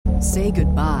Say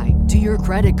goodbye to your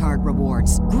credit card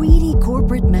rewards. Greedy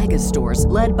corporate mega stores,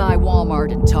 led by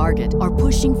Walmart and Target, are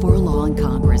pushing for a law in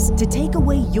Congress to take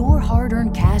away your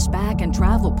hard-earned cash back and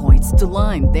travel points to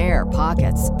line their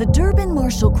pockets. The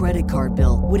Durbin-Marshall credit card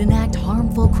bill would enact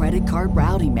harmful credit card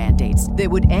routing mandates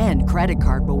that would end credit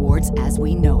card rewards as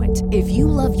we know it. If you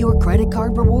love your credit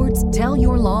card rewards, tell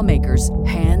your lawmakers,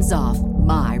 hands off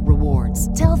my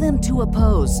rewards. Tell them to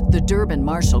oppose the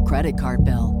Durbin-Marshall credit card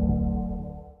bill.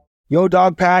 Yo,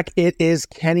 Dog Pack, it is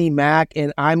Kenny Mack,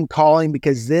 and I'm calling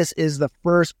because this is the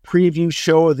first preview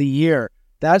show of the year.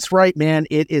 That's right, man.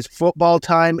 It is football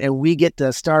time, and we get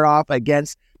to start off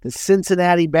against the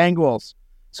Cincinnati Bengals.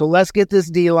 So let's get this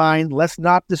D-line. Let's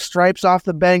knock the stripes off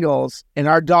the Bengals, and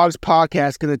our Dogs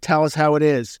podcast is going to tell us how it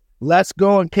is. Let's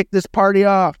go and kick this party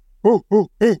off. Ooh, ooh,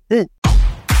 ooh, ooh.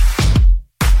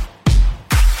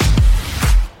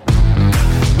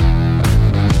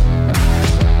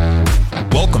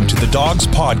 Welcome to the Dogs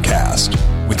Podcast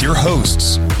with your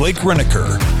hosts, Blake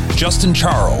Reneker, Justin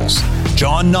Charles,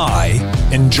 John Nye,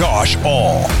 and Josh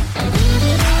All.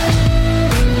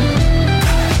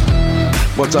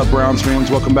 What's up, Browns fans?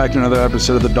 Welcome back to another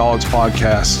episode of the Dogs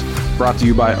Podcast, brought to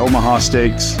you by Omaha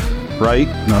Steaks, right?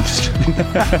 No, I'm just kidding.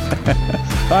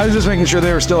 I was just making sure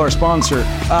they were still our sponsor.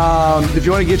 If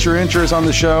you want to get your intros on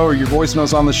the show or your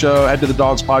voicemails on the show, head to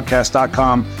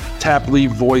thedogspodcast.com, tap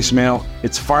leave voicemail.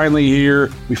 It's finally here.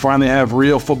 We finally have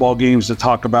real football games to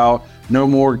talk about. No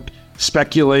more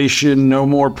speculation, no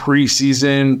more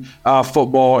preseason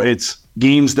football. It's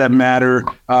games that matter.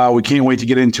 We can't wait to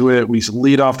get into it. We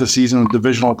lead off the season with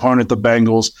divisional opponent, the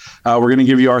Bengals. We're going to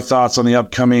give you our thoughts on the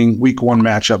upcoming Week 1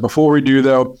 matchup. Before we do,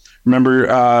 though, remember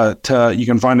you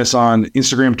can find us on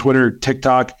Instagram, Twitter,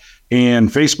 TikTok, and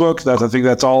Facebook. I think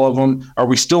that's all of them. Are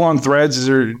we still on Threads,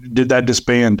 or did that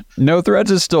disband? No, Threads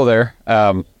is still there.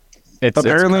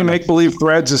 Apparently, make-believe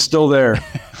Threads is still there.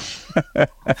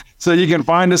 So you can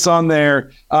find us on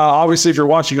there. Obviously, if you're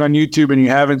watching on YouTube and you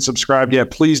haven't subscribed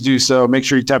yet, please do so. Make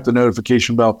sure you tap the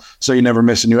notification bell so you never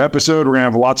miss a new episode. We're going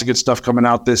to have lots of good stuff coming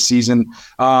out this season.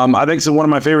 I think so one of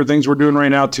my favorite things we're doing right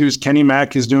now, too, is Kenny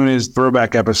Mack is doing his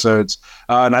throwback episodes,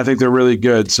 and I think they're really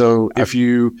good. So if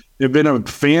you have been a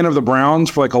fan of the Browns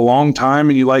for like a long time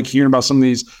and you like hearing about some of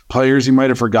these players you might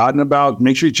have forgotten about,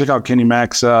 make sure you check out Kenny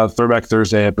Mack's Throwback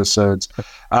Thursday episodes.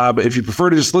 But if you prefer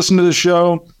to just listen to the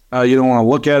show, you don't want to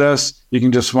look at us, you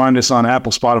can just find us on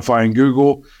Apple, Spotify, and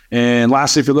Google. And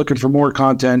lastly, if you're looking for more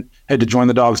content, head to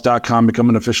jointhedogs.com, become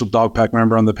an official Dog Pack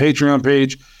member on the Patreon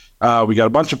page. We got a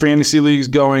bunch of fantasy leagues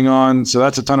going on, so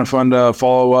that's a ton of fun to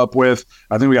follow up with.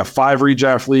 I think we got 5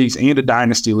 redraft leagues and a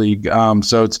dynasty league.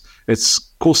 So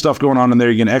it's cool stuff going on in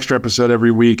there. You get an extra episode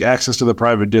every week, access to the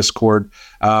private Discord.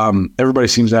 Everybody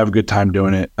seems to have a good time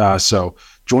doing it. So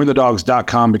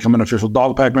jointhedogs.com, become an official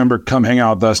Dog Pack member. Come hang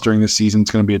out with us during this season.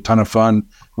 It's going to be a ton of fun,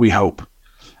 we hope.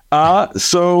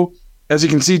 So as you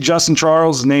can see, Justin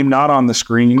Charles' name not on the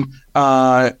screen.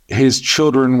 His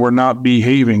children were not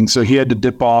behaving, so he had to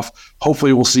dip off.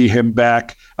 Hopefully we'll see him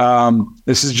back.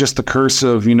 This is just the curse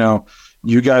of,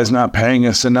 you guys not paying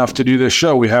us enough to do this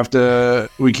show. We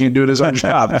can't do it as our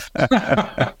job.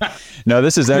 No,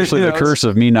 this is actually the curse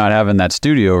of me not having that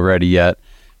studio ready yet.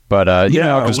 But, you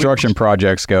know how construction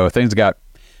projects go. Things got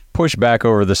pushed back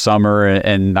over the summer,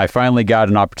 and I finally got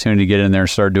an opportunity to get in there and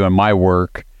start doing my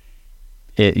work,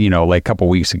 like a couple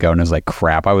weeks ago. And it was like,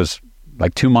 crap, I was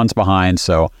like 2 months behind.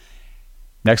 So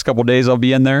next couple days I'll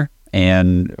be in there.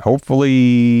 And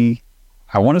hopefully,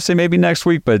 I want to say maybe next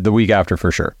week, but the week after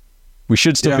for sure. We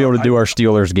should still be able to do our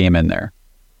Steelers game in there.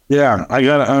 Yeah,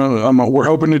 we're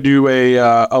hoping to do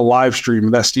a live stream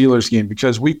of that Steelers game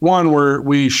because Week 1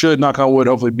 we should, knock on wood,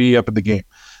 hopefully be up at the game.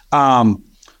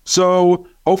 So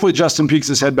hopefully Justin peeks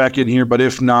his head back in here, but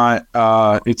if not,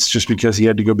 it's just because he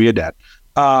had to go be a dad.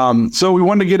 So we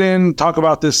wanted to get in, talk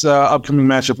about this upcoming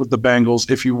matchup with the Bengals.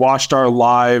 If you watched our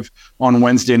live on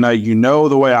Wednesday night, you know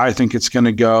the way I think it's going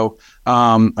to go.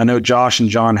 I know Josh and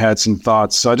John had some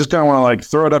thoughts, so I just kind of want to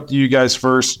throw it up to you guys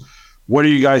first. What are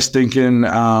you guys thinking?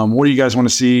 What do you guys want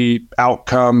to see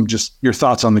outcome? Just your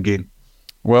thoughts on the game.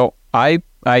 Well, I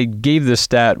gave this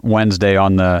stat Wednesday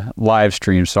on the live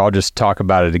stream, so I'll just talk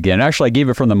about it again. Actually, I gave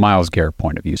it from the Myles Garrett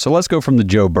point of view. So let's go from the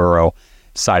Joe Burrow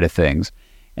side of things.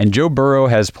 And Joe Burrow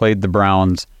has played the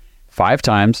Browns 5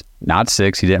 times, not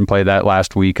 6. He didn't play that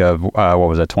last week of,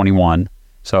 21.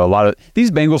 So a lot of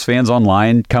these Bengals fans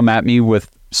online come at me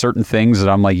with certain things that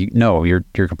I'm like, no, you're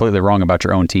completely wrong about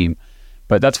your own team.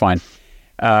 But that's fine.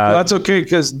 Well, that's okay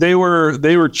because they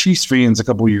were Chiefs fans a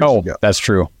couple years ago. That's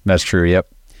true. That's true. Yep.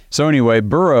 So anyway,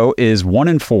 Burrow is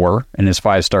 1-4 in his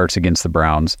 5 starts against the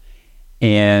Browns,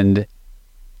 and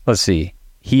let's see,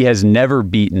 he has never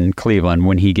beaten Cleveland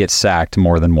when he gets sacked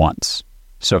more than once.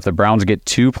 So if the Browns get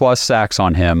 2+ sacks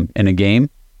on him in a game,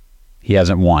 he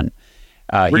hasn't won.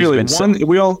 Really?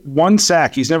 One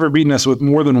sack. He's never beaten us with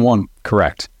more than one.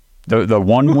 Correct. The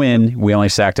one win, we only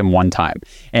sacked him one time.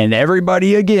 And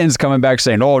everybody again is coming back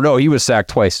saying, oh, no, he was sacked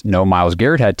twice. No, Myles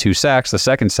Garrett had 2 sacks. The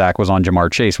second sack was on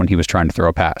Jamar Chase when he was trying to throw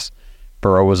a pass.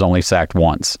 Burrow was only sacked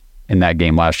once in that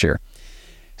game last year.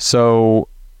 So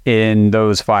in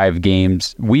those 5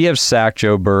 games, we have sacked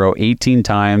Joe Burrow 18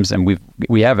 times, and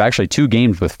we have actually 2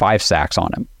 games with 5 sacks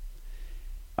on him.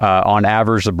 On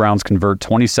average, the Browns convert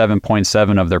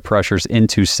 27.7 of their pressures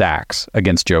into sacks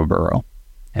against Joe Burrow.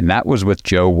 And that was with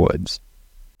Joe Woods.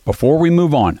 Before we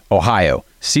move on, Ohio.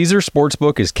 Caesars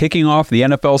Sportsbook is kicking off the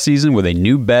NFL season with a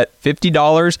new bet,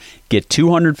 $50, get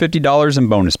 $250 in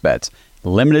bonus bets.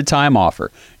 Limited time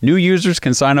offer. New users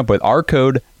can sign up with our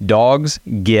code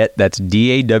DAWGSGET, that's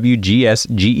DAWGSGET,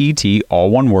 all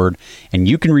one word, and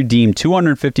you can redeem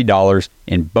 $250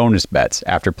 in bonus bets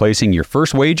after placing your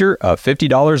first wager of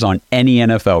 $50 on any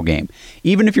NFL game.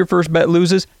 Even if your first bet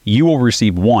loses, you will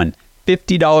receive one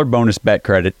 $50 bonus bet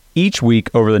credit each week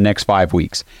over the next 5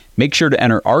 weeks. Make sure to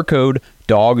enter our code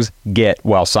DAWGSGET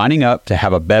while signing up to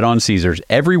have a bet on Caesars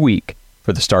every week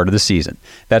for the start of the season.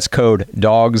 That's code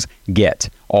DAWGSGET,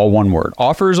 all one word.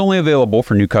 Offer is only available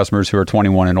for new customers who are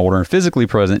 21 and older and physically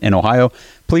present in Ohio.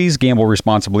 Please gamble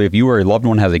responsibly. If you or a loved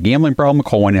one has a gambling problem,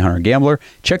 call 1-800-GAMBLER.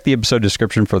 Check the episode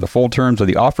description for the full terms of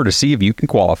the offer to see if you can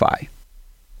qualify.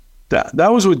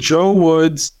 That was with Joe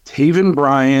Woods, Taven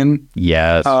Bryan.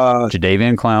 Yes.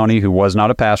 Jadeveon Clowney, who was not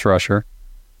a pass rusher.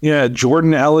 Yeah,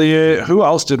 Jordan Elliott. Who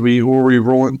else were we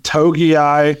rolling?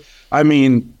 Togiai. I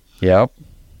mean, yep.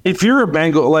 If you're a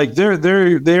Bengal, like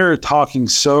they're talking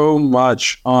so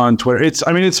much on Twitter.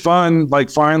 It's fun. Like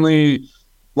finally,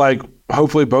 like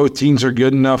hopefully both teams are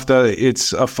good enough that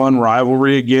it's a fun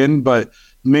rivalry again. But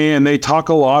man, they talk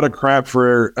a lot of crap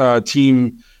for a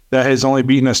team that has only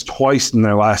beaten us twice in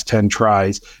their last 10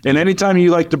 tries. And anytime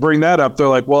you like to bring that up, they're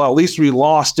like, well, at least we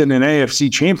lost in an AFC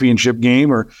championship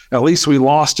game, or at least we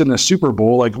lost in a Super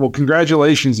Bowl. Like, well,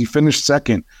 congratulations, you finished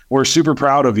second. We're super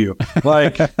proud of you.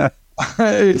 Like,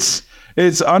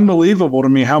 it's unbelievable to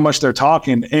me how much they're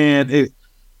talking. And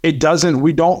they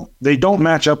don't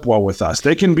match up well with us.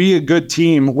 They can be a good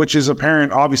team, which is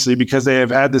apparent, obviously, because they have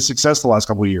had the success the last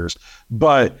couple of years,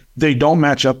 but they don't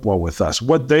match up well with us.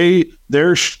 What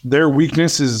their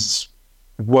weakness is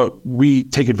what we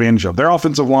take advantage of. Their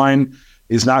offensive line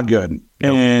is not good.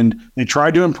 Yep. And they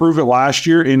tried to improve it last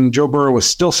year, and Joe Burrow was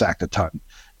still sacked a ton.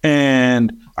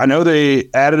 And I know they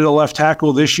added a left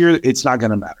tackle this year. It's not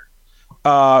going to matter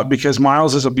because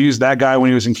Myles has abused that guy when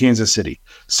he was in Kansas City.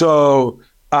 So,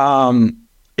 and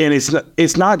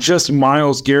it's not just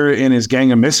Myles Garrett and his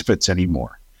gang of misfits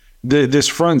anymore. This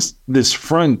front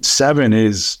 7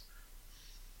 it's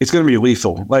going to be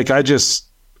lethal. Like I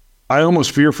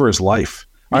almost fear for his life.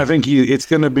 I think it's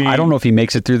going to be. I don't know if he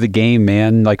makes it through the game,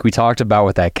 man. Like we talked about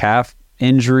with that calf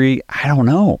injury. I don't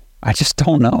know. I just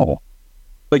don't know.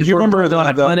 Like you remember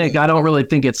the clinic? I don't really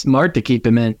think it's smart to keep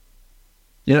him in.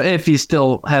 You know, if he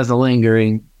still has a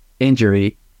lingering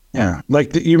injury. Yeah,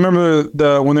 like you remember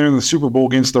when they're in the Super Bowl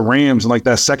against the Rams, and like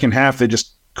that second half, they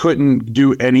just couldn't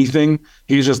do anything.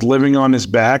 He's just living on his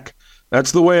back.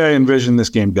 That's the way I envision this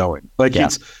game going. Like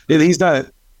he's not.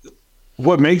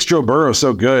 What makes Joe Burrow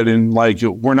so good, and like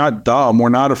we're not dumb, we're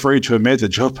not afraid to admit that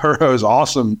Joe Burrow is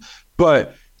awesome,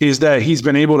 but is that he's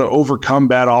been able to overcome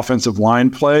bad offensive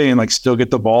line play and like still get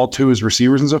the ball to his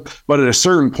receivers and stuff. But at a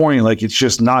certain point, like it's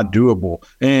just not doable.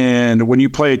 And when you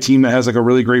play a team that has like a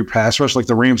really great pass rush, like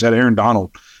the Rams had Aaron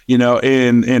Donald,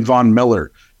 and Von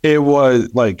Miller, it was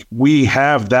like we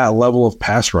have that level of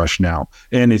pass rush now,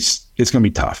 and it's going to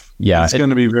be tough. Yeah, it's going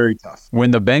to be very tough.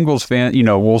 When the Bengals fan,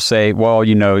 will say, well,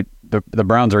 the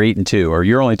Browns are 8-2, or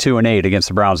you're only 2-8 against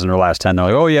the Browns in their last 10. They're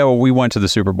like, oh yeah, well we went to the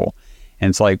Super Bowl. And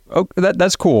it's like, oh,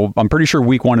 that's cool. I'm pretty sure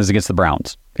week 1 is against the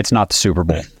Browns. It's not the Super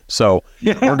Bowl. So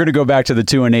we're going to go back to the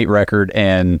 2-8 record,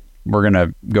 and we're going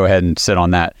to go ahead and sit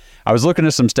on that. I was looking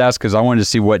at some stats because I wanted to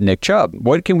see what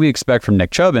can we expect from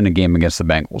Nick Chubb in a game against the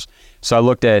Bengals. So I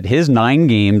looked at his 9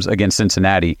 games against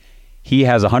Cincinnati. He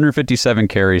has 157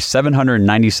 carries,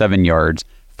 797 yards,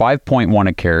 5.1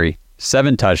 a carry,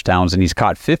 7 touchdowns, and he's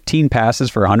caught 15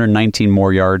 passes for 119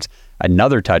 more yards,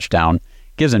 another touchdown.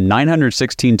 Gives him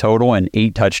 916 total and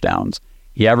 8 touchdowns.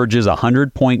 He averages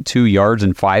 100.2 yards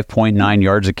and 5.9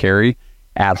 yards a carry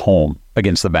at home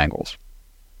against the Bengals.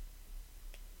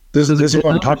 This is what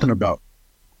I'm talking about.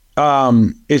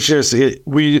 It's just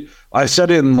I said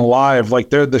it in the live,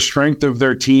 like the strength of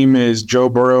their team is Joe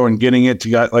Burrow and getting it to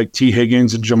guys like T.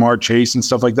 Higgins and Jamar Chase and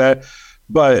stuff like that.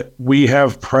 but we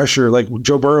have pressure. Like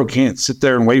Joe Burrow can't sit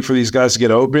there and wait for these guys to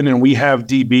get open. And we have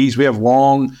DBs. We have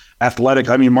long, athletic.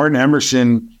 I mean, Martin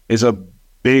Emerson is a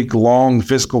big, long,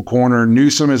 physical corner.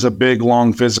 Newsome is a big,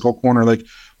 long, physical corner. Like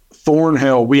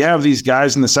Thornhill, we have these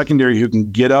guys in the secondary who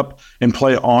can get up and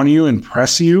play on you and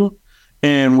press you.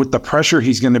 And with the pressure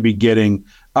he's going to be getting,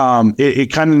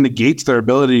 it kind of negates their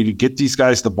ability to get these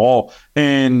guys the ball.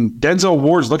 And Denzel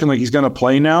Ward's looking like he's going to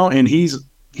play now, and he's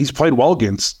played well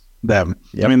against them.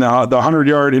 Yep. I mean, the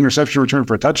 100-yard interception return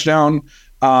for a touchdown.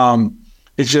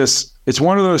 It's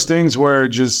one of those things where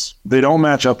just they don't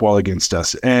match up well against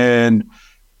us. And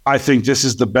I think this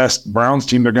is the best Browns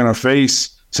team they're going to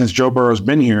face since Joe Burrow's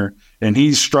been here, and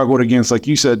he's struggled against, like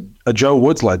you said, a Joe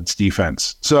Woods-led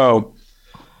defense. So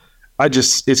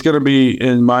it's going to be,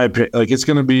 in my opinion, like it's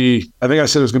going to be, I think I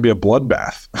said it was going to be a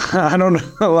bloodbath. I don't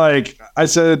know. Like I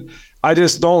said, I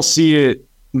just don't see it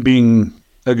being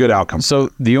a good outcome.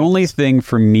 So the only thing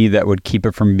for me that would keep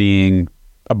it from being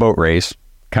a boat race,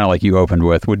 kind of like you opened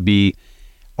with, would be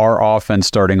our offense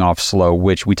starting off slow,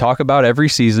 which we talk about every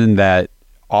season, that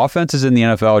offenses in the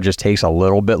NFL just takes a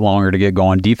little bit longer to get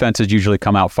going. Defenses usually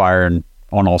come out firing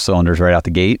on all cylinders right out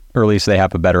the gate, or at least they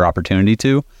have a better opportunity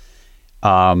to.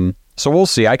 So we'll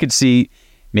see. I could see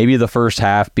maybe the first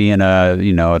half being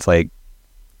it's like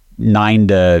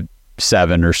 9-7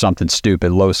 or something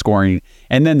stupid, low scoring.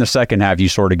 And then the second half, you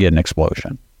sort of get an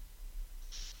explosion.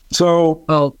 So,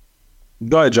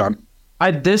 go ahead, John.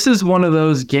 This is one of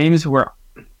those games where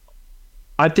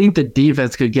I think the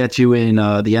defense could get you in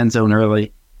the end zone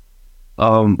early.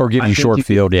 Or give you short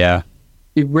field, yeah.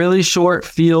 Really short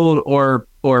field or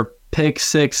pick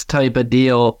six type of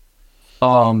deal.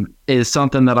 Is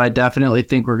something that I definitely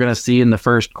think we're going to see in the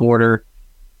first quarter.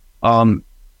 And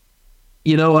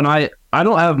I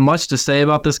don't have much to say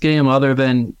about this game other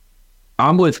than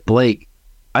I'm with Blake.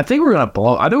 I think we're going to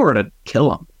blow. I think we're going to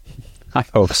kill him. I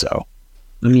hope so.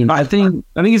 I mean, I think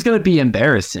it's going to be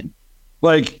embarrassing.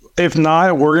 Like, if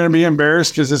not, we're going to be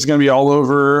embarrassed because it's going to be all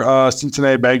over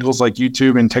Cincinnati Bengals, like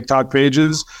YouTube and TikTok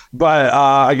pages. But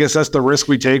I guess that's the risk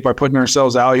we take by putting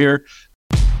ourselves out here.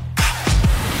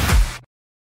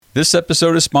 This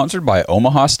episode is sponsored by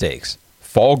Omaha Steaks.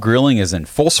 Fall grilling is in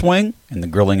full swing, and the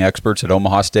grilling experts at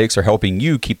Omaha Steaks are helping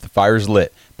you keep the fires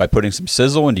lit by putting some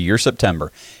sizzle into your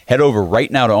September. Head over right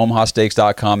now to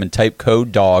omahasteaks.com and type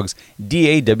code DAWGS,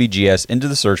 DAWGS, into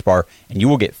the search bar, and you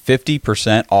will get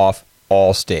 50% off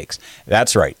all steaks.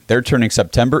 That's right, they're turning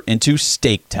September into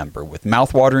Steak-tember with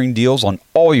mouth-watering deals on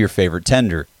all your favorite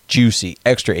tender, juicy,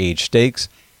 extra-aged steaks.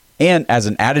 And as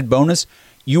an added bonus,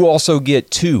 you also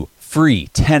get 2 free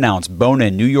 10-ounce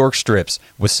bone-in New York strips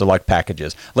with select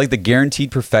packages, like the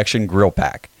Guaranteed Perfection Grill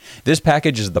Pack. This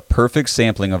package is the perfect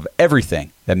sampling of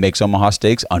everything that makes Omaha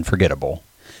Steaks unforgettable.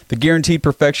 The Guaranteed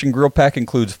Perfection Grill Pack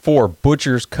includes 4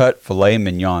 butcher's cut filet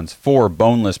mignons, 4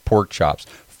 boneless pork chops,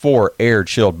 4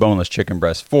 air-chilled boneless chicken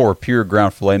breasts, 4 pure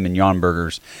ground filet mignon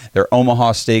burgers, their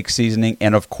Omaha Steak seasoning,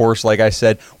 and of course, like I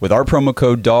said, with our promo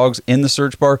code DAWGS in the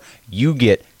search bar, you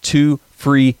get 2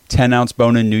 free 10-ounce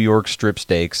bone-in New York strip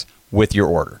steaks with your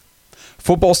order.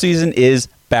 Football season is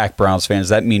back, Browns fans.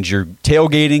 That means you're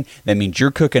tailgating. That means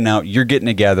you're cooking out. You're getting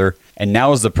together. And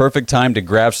now is the perfect time to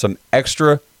grab some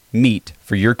extra meat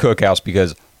for your cookhouse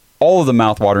because all of the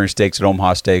mouth-watering steaks at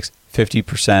Omaha Steaks,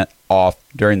 50% off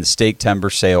during the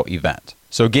Steak-tember sale event.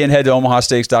 So again, head to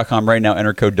omahasteaks.com right now,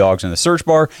 enter code DAWGS in the search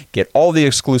bar, get all the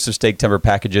exclusive Steak-tember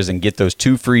packages, and get those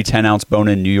 2 free 10-ounce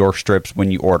bone-in New York strips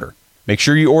when you order. Make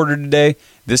sure you order today.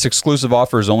 This exclusive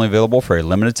offer is only available for a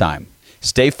limited time.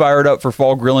 Stay fired up for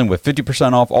fall grilling with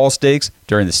 50% off all steaks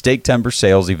during the Steak-tember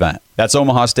sales event. That's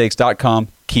omahasteaks.com,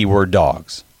 keyword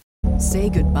DAWGS. Say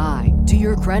goodbye to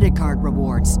your credit card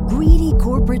rewards. Greedy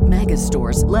corporate mega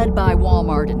stores, led by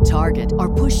Walmart and Target,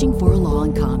 are pushing for a law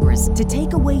in Congress to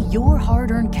take away your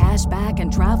hard-earned cash back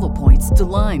and travel points to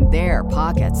line their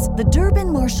pockets. The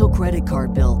Durbin-Marshall credit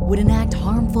card bill would enact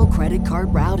harmful credit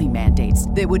card routing mandates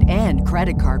that would end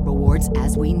credit card rewards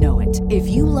as we know it. If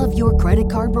you love your credit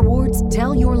card rewards,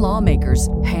 tell your lawmakers,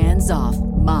 hands off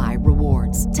my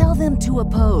rewards. Tell them to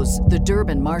oppose the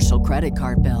Durbin-Marshall credit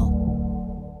card bill.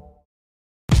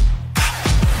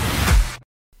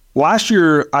 Last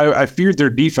year, I feared their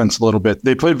defense a little bit.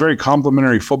 They played very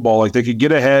complimentary football. Like they could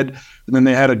get ahead, and then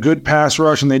they had a good pass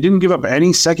rush, and they didn't give up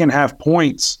any second half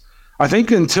points. I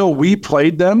think until we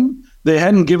played them, they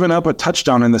hadn't given up a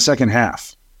touchdown in the second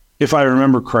half, if I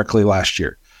remember correctly last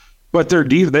year. But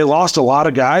they lost a lot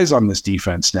of guys on this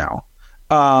defense now.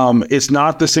 It's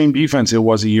not the same defense it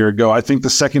was a year ago. I think the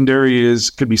secondary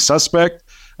could be suspect.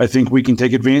 I think we can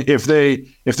take advantage if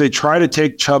they try to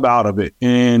take Chubb out of it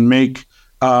and make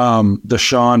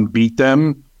Deshaun beat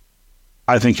them.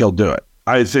 I think he'll do it.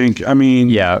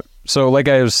 Yeah. So like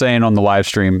I was saying on the live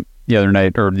stream the other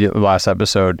night or the last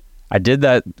episode, I did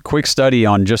that quick study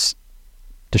on just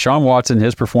Deshaun Watson,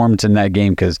 his performance in that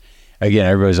game, because again,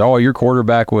 everybody's, your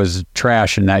quarterback was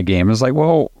trash in that game. It's like,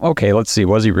 well, okay, let's see.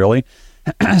 Was he really?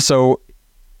 So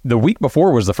the week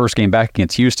before was the first game back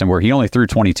against Houston where he only threw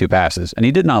 22 passes, and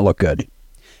he did not look good.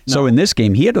 No. So in this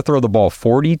game, he had to throw the ball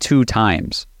 42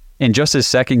 times in just his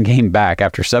second game back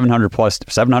after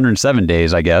 707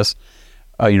 days, I guess,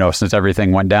 since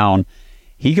everything went down.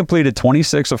 He completed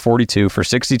 26 of 42 for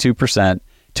 62%,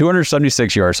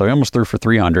 276 yards, so he almost threw for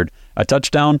 300, a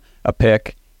touchdown, a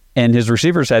pick, and his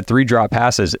receivers had 3 drop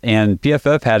passes, and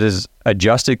PFF had his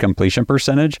adjusted completion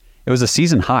percentage. It was a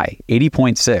season high,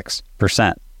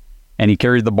 80.6%, and he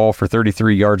carried the ball for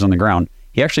 33 yards on the ground.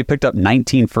 He actually picked up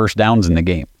 19 first downs in the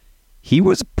game. He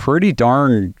was pretty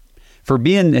darn, for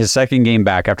being his second game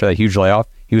back after that huge layoff,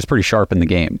 he was pretty sharp in the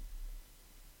game.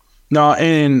 No,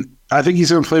 and I think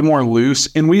he's going to play more loose.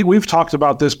 And we've talked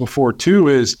about this before too,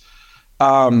 is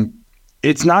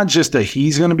it's not just that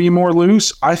he's going to be more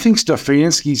loose. I think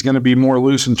Stefanski's going to be more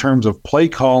loose in terms of play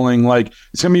calling. Like,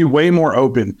 it's going to be way more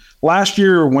open. Last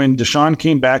year when Deshaun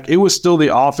came back, it was still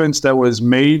the offense that was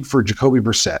made for Jacoby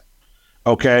Brissett.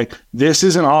 Okay, this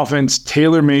is an offense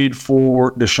tailor-made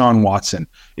for Deshaun Watson.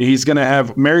 He's going to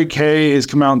have, Mary Kay has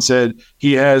come out and said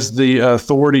he has the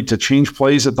authority to change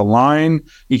plays at the line.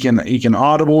 He can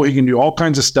audible. He can do all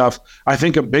kinds of stuff. I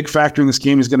think a big factor in this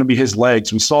game is going to be his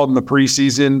legs. We saw it in the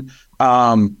preseason.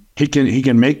 He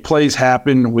can make plays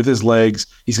happen with his legs.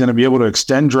 He's going to be able to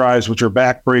extend drives, which are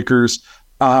backbreakers.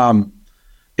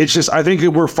 It's just, I think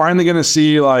we're finally going to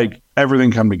see like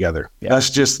everything come together. Yeah. I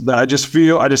just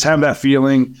have that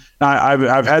feeling.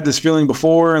 I've had this feeling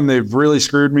before and they've really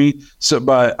screwed me. So,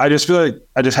 but I just feel like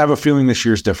I just have a feeling this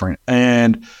year's different.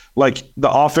 And like the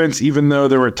offense, even though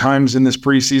there were times in this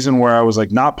preseason where I was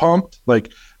like not pumped,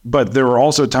 but there were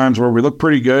also times where we looked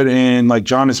pretty good. And like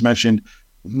John has mentioned,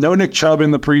 no Nick Chubb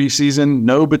in the preseason,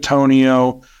 no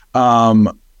Bitonio,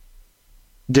 no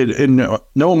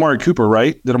Amari Cooper,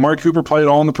 right? Did Amari Cooper play at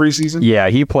all in the preseason? Yeah,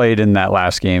 he played in that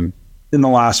last game. In the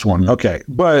last one, okay.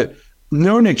 But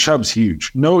no Nick Chubb's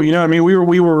huge. No, you know what I mean?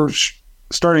 We were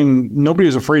starting, nobody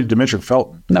was afraid of Demetric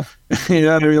Felton. No. You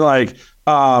know what I mean? Like,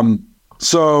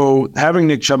 so having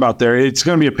Nick Chubb out there, it's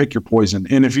going to be a pick your poison.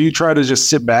 And if you try to just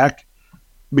sit back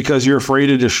because you're afraid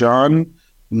of Deshaun,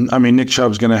 I mean, Nick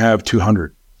Chubb's going to have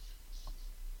 200.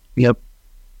 Yep.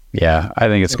 Yeah, I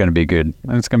think it's going to be good.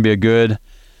 It's going to be a good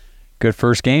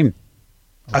first game.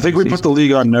 I think we put the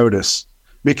league on notice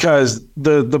because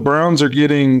the Browns are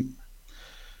getting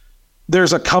 –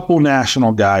 there's a couple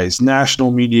national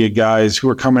media guys who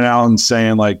are coming out and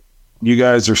saying, like, you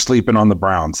guys are sleeping on the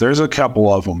Browns. There's a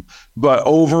couple of them. But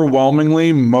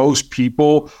overwhelmingly, most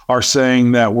people are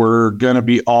saying that we're going to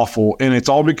be awful. And it's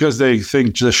all because they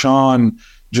think Deshaun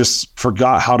just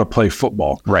forgot how to play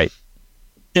football. Right.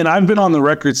 And I've been on the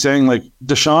record saying, like,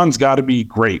 Deshaun's got to be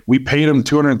great. We paid him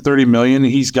 $230 million.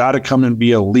 He's got to come and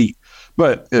be elite.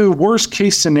 But worst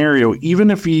case scenario,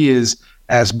 even if he is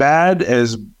as bad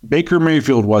as Baker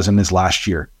Mayfield was in his last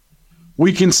year,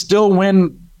 we can still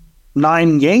win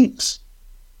 9 games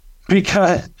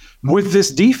because with this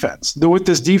defense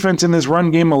in this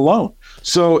run game alone.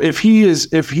 So if he is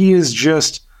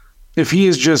just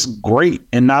great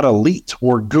and not elite,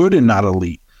 or good and not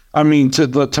elite, I mean,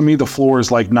 to me, the floor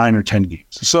is like 9 or 10 games.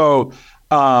 So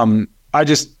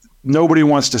nobody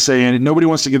wants to say anything. Nobody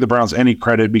wants to give the Browns any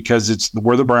credit because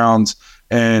we're the Browns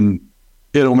and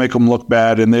it'll make them look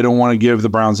bad, and they don't want to give the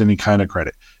Browns any kind of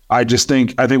credit. I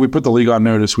think we put the league on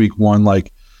notice week 1,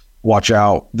 like, watch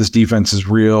out. This defense is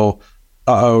real.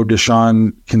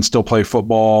 Deshaun can still play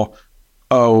football.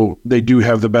 They do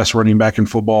have the best running back in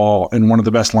football and one of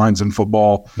the best lines in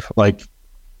football. Like,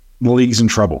 the league's in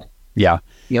trouble. Yeah.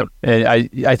 Yep.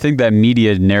 I think that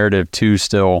media narrative too,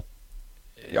 still,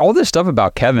 all this stuff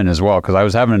about Kevin as well, because I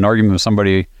was having an argument with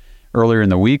somebody earlier in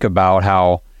the week about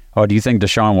how, do you think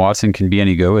Deshaun Watson can be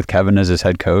any good with Kevin as his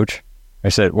head coach? I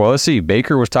said, well, let's see.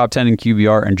 Baker was top 10 in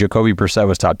QBR and Jacoby Brissett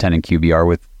was top 10 in QBR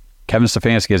with Kevin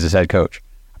Stefanski as his head coach.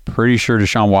 I'm pretty sure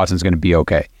Deshaun Watson's going to be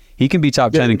okay. He can be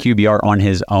top 10 in QBR on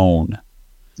his own.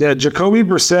 Yeah, Jacoby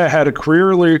Brissett had a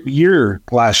career year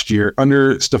last year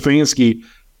under Stefanski,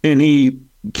 and he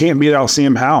can't beat out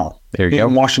Sam Howell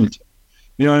in Washington.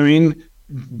 You know what I mean?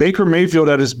 Baker Mayfield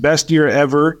had his best year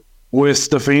ever with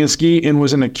Stefanski and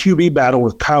was in a QB battle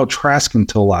with Kyle Trask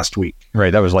until last week.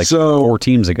 Right, that was like 4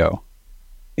 teams ago.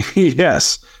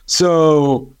 Yes.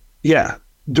 So, yeah.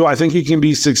 Do I think he can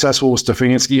be successful with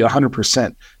Stefanski?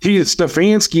 100%.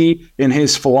 Stefanski and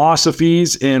his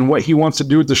philosophies and what he wants to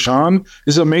do with Deshaun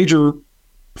is a major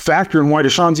factor in why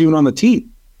Deshaun's even on the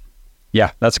team.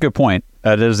 Yeah, that's a good point.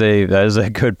 That is a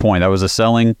good point. That was a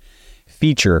selling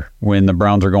feature when the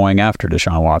Browns are going after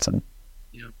Deshaun Watson.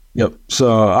 Yep.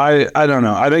 So I don't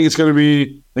know. I think it's going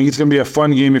to be a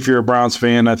fun game if you're a Browns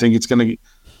fan. I think it's going to.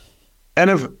 And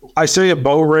if I say a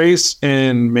boat race,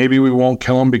 and maybe we won't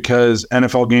kill them because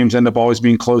NFL games end up always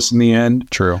being close in the end.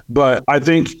 True. But I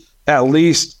think at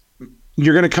least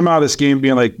you're going to come out of this game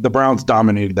being like the Browns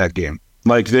dominated that game.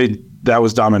 Like that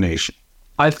was domination.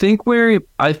 I think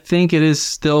it is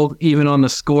still even on the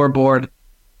scoreboard.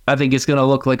 I think it's going to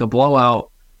look like a blowout.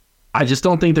 I just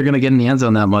don't think they're going to get in the end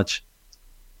zone that much.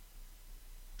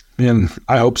 And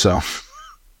I hope so.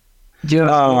 Do you have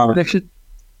a prediction?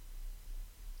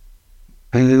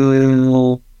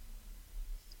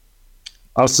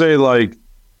 I'll say like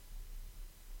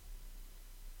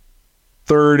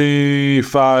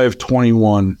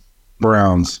 35-21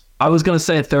 Browns. I was going to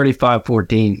say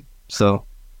 35-14. So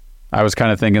I was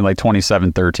kind of thinking like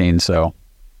 27-13. So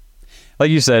like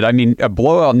you said, I mean, a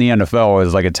blowout in the NFL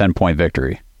is like a 10-point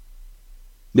victory.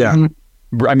 Yeah. Mm-hmm.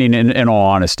 I mean, in all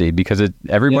honesty, because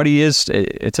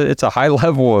it's a high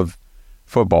level of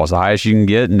football. It's the highest you can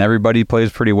get, and everybody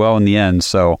plays pretty well in the end.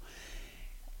 So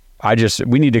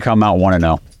we need to come out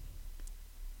 1-0.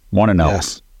 1-0.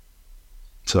 Yes.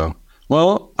 So,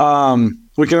 well,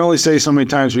 we can only say so many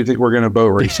times we think we're going to boat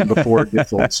race before it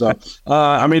gets old. So,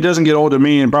 I mean, it doesn't get old to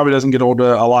me and probably doesn't get old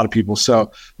to a lot of people.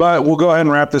 So, but we'll go ahead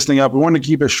and wrap this thing up. We wanted to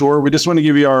keep it short. We just want to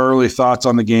give you our early thoughts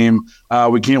on the game.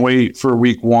 We can't wait for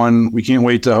week 1. We can't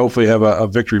wait to hopefully have a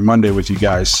victory Monday with you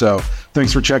guys. So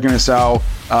thanks for checking us out.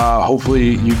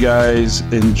 Hopefully you guys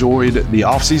enjoyed the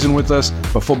off season with us,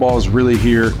 but football is really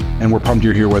here and we're pumped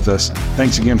you're here with us.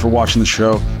 Thanks again for watching the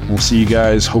show. We'll see you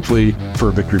guys hopefully for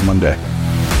a victory Monday.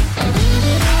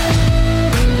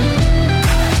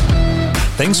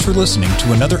 Thanks for listening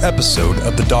to another episode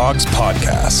of the Dogs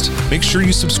Podcast. Make sure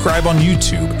you subscribe on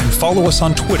YouTube and follow us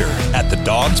on Twitter at the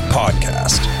Dogs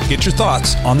Podcast. Get your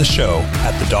thoughts on the show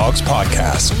at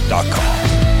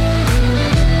thedogspodcast.com.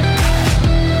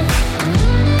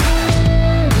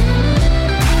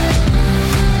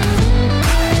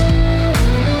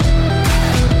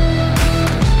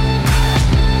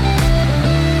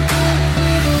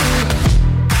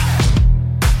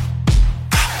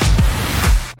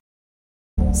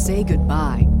 Say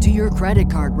goodbye to your credit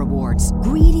card rewards.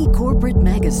 Greedy corporate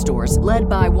mega stores, led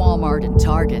by Walmart and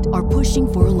Target, are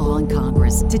pushing for a law in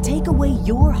Congress to take away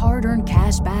your hard-earned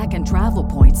cash back and travel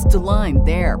points to line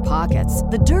their pockets.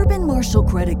 The Durbin-Marshall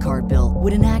credit card bill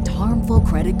would enact harmful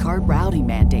credit card routing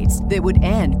mandates that would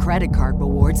end credit card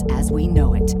rewards as we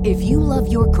know it. If you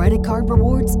love your credit card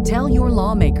rewards, tell your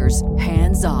lawmakers,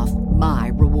 hands off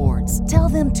my rewards. Tell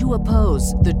them to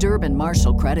oppose the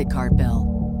Durbin-Marshall credit card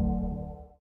bill.